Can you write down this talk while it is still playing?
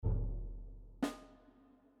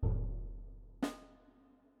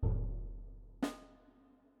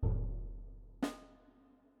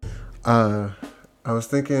Uh, I was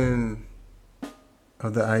thinking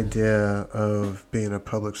of the idea of being a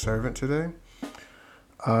public servant today.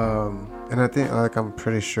 And I think I'm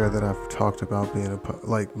pretty sure that I've talked about being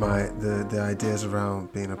like the ideas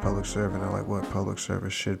around being a public servant or like what public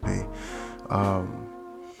service should be. Um,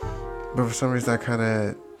 but for some reason I kind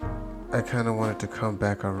of wanted to come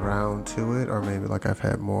back around to it, or maybe like I've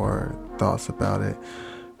had more thoughts about it.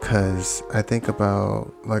 Because I think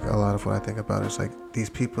about, like, a lot of what I think about is like these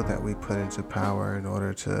people that we put into power in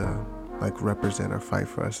order to like represent or fight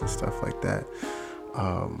for us and stuff like that.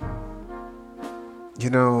 Um, you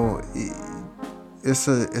know, it's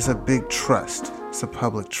a big trust. It's a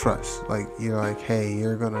public trust. Like, you're like, hey,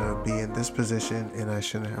 you're gonna be in this position, and I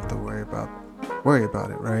shouldn't have to worry about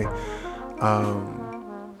it, right?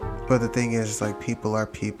 But the thing is, like, people are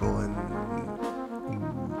people, and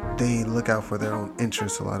they look out for their own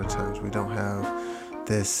interests a lot of times. We don't have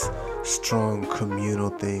this strong communal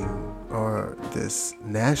thing or this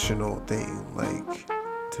national thing, like,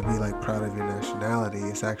 to be like proud of your nationality.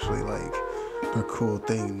 It's actually like a cool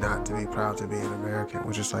thing not to be proud to be an American,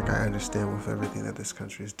 which is like, I understand with everything that this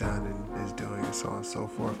country has done and is doing and so on and so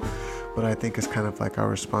forth. But I think it's kind of like our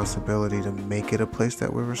responsibility to make it a place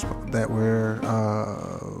that we're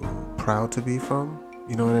proud to be from.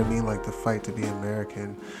 You know what I mean? Like, the fight to be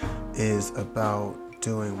American is about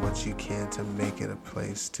doing what you can to make it a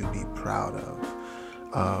place to be proud of.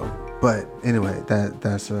 But anyway,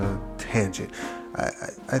 that's a tangent.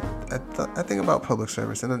 I think about public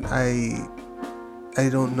service, and I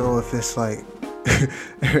don't know if it's like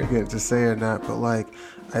arrogant to say or not, but like,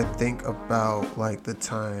 I think about like the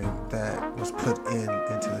time that was put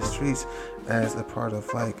into the streets as a part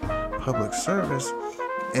of like public service,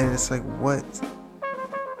 and it's like, what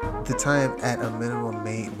the time at a minimum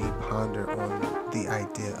made me ponder on the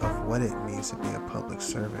idea of what it means to be a public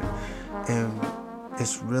servant. And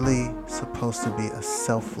it's really supposed to be a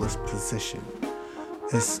selfless position.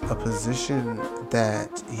 It's a position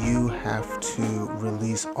that you have to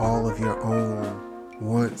release all of your own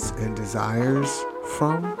wants and desires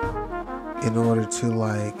from in order to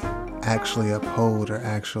like actually uphold or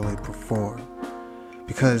actually perform.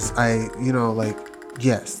 Because like,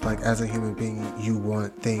 yes, like, as a human being, you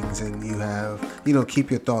want things, and you have, keep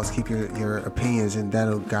your thoughts, keep your opinions, and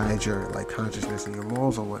that'll guide your like consciousness and your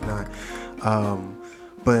morals and whatnot.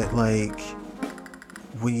 But like,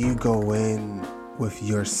 when you go in with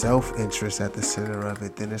your self-interest at the center of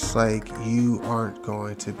it, then it's like you aren't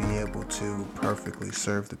going to be able to perfectly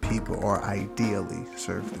serve the people, or ideally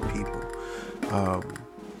serve the people.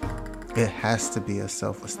 It has to be a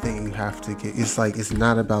selfless thing. You have to it's like, it's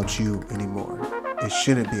not about you anymore. It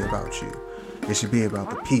shouldn't be about you. It should be about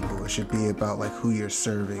the people. It should be about like who you're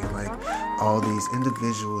serving, and like all these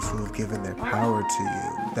individuals who have given their power to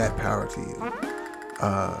you, that power to you.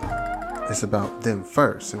 It's about them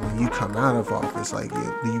first. And when you come out of office, like,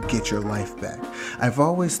 you get your life back. I've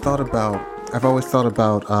always thought about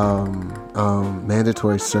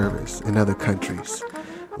mandatory service in other countries.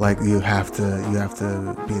 Like, you have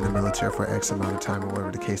to be in the military for X amount of time, or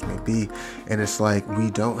whatever the case may be. And it's like, we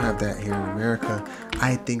don't have that here in America.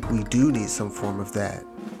 I think we do need some form of that.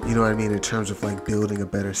 You know what I mean? In terms of like building a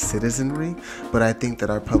better citizenry. But I think that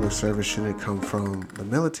our public service shouldn't come from the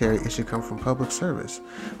military. It should come from public service.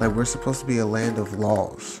 Like, we're supposed to be a land of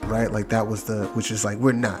laws, right? Like, which is like,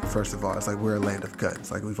 we're not, first of all. It's like, we're a land of guns.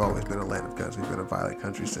 Like, we've always been a land of guns. We've been a violent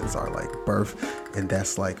country since our like birth. And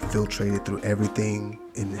that's like filtrated through everything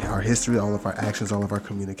in our history. All of our actions, all of our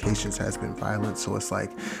communications has been violent. So it's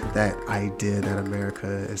like that idea that America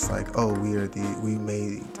is like, oh, we're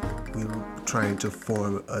trying to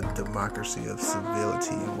form a democracy of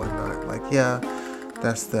civility and whatnot. Like, yeah,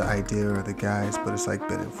 that's the idea or the guise, but it's like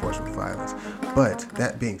been enforced with violence. But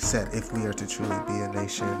that being said, if we are to truly be a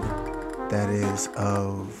nation that is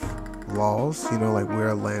of laws, like, we're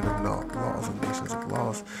a land of laws and nations of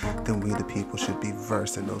laws, then we the people should be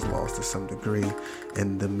versed in those laws to some degree,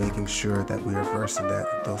 and the making sure that we are versed in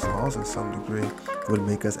those laws in some degree would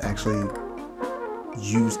make us actually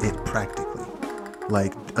use it practically.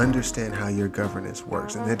 Like, understand how your governance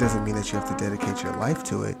works. And that doesn't mean that you have to dedicate your life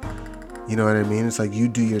to it. You know what I mean? It's like, you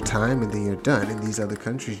do your time and then you're done. In these other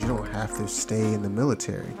countries, you don't have to stay in the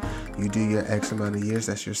military. You do your X amount of years,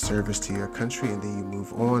 that's your service to your country, and then you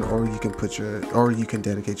move on, or you can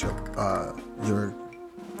dedicate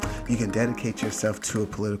you can dedicate yourself to a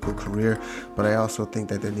political career. But I also think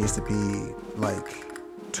that there needs to be like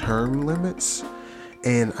term limits.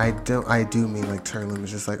 And I do mean like term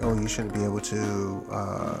limits, just like, oh, you shouldn't be able to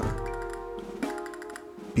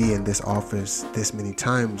be in this office this many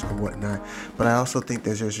times or whatnot. But I also think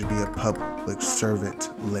that there should be a public servant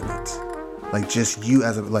limit. like just you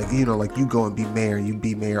as a, like, you know, like you go and be mayor, you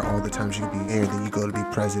be mayor all the times you can be mayor, then you go to be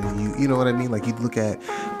president, you know what I mean? Like you look at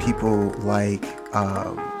people like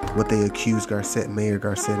what they accuse Mayor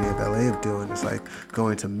Garcetti of LA of doing is like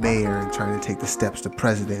going to mayor and trying to take the steps to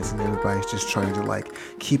presidents, and everybody's just trying to like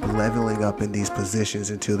keep leveling up in these positions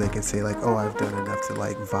until they can say like, oh, I've done enough to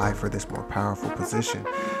like vie for this more powerful position.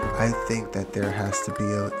 I think that there has to be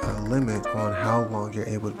a limit on how long you're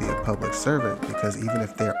able to be a public servant, because even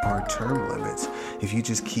if there are term limits, if you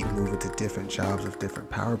just keep moving to different jobs of different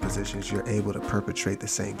power positions, you're able to perpetrate the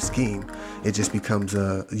same scheme. It just becomes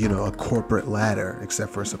a, you know, a corporate ladder,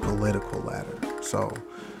 except for it's a political ladder. So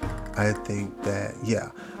I think that,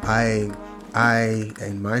 yeah,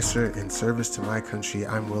 in service to my country,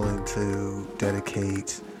 I'm willing to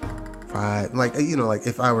dedicate 5, like, you know, like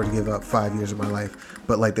if I were to give up 5 years of my life,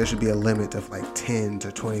 but like there should be a limit of like 10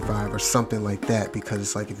 to 25 or something like that, because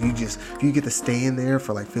it's like if you get to stay in there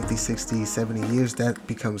for like 50, 60, 70 years, that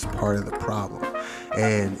becomes part of the problem.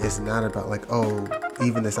 And it's not about like, oh,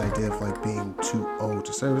 even this idea of like being too old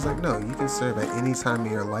to serve. It's like, no, you can serve at any time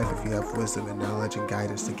in your life if you have wisdom and knowledge and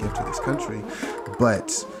guidance to give to this country.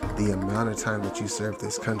 But the amount of time that you serve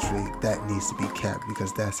this country, that needs to be kept,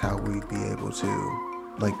 because that's how we'd be able to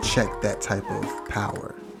like check that type of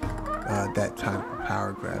power, that type of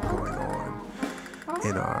power grab going on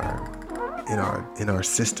in our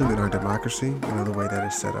system, in our democracy, you know, the way that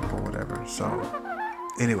it's set up or whatever. So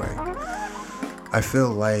anyway, I feel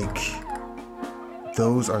like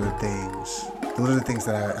those are the things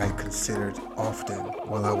that I considered often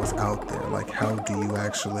while I was out there. Like, how do you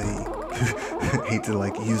actually hate to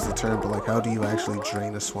like use the term, but like how do you actually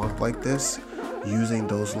drain a swamp like this using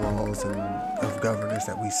those laws and of governance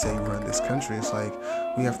that we say run this country? It's like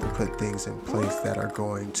we have to put things in place that are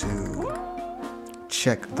going to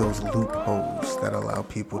check those loopholes that allow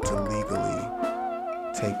people to legally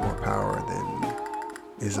take more power than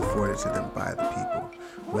is afforded to them by the people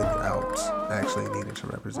without actually needing to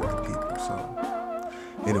represent the people. So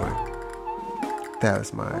anyway,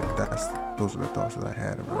 those are the thoughts that I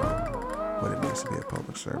had around what it means to be a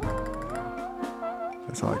public servant.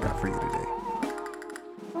 That's all I got for you today.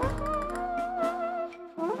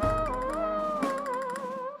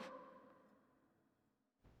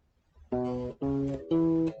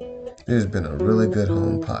 It has been a Really Good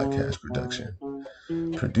Home podcast production,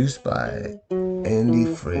 produced by Andy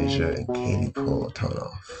Frazier and Katie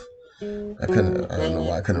Politonoff. I don't know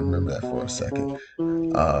why I couldn't remember that for a second.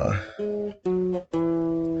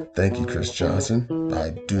 Thank you, Chris Johnson. I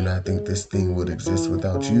do not think this thing would exist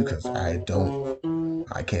without you, because I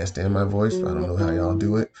can't stand my voice. I don't know how y'all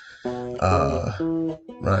do it.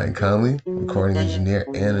 Ryan Conley, recording engineer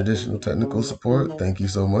and additional technical support. Thank you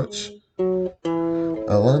so much.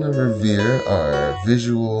 Alana Revere, our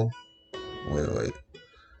visual... Wait.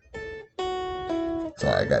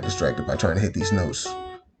 Sorry, I got distracted by trying to hit these notes.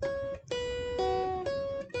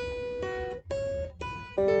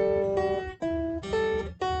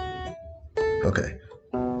 Okay.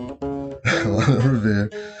 Alana Revere,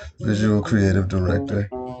 visual creative director,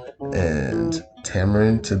 and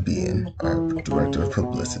Tamarin Tabian, our director of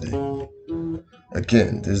publicity.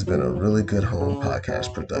 Again, this has been a Really Good Home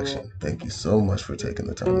podcast production. Thank you so much for taking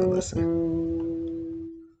the time to listen.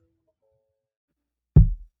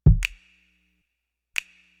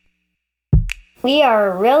 We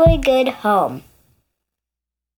are a really good home.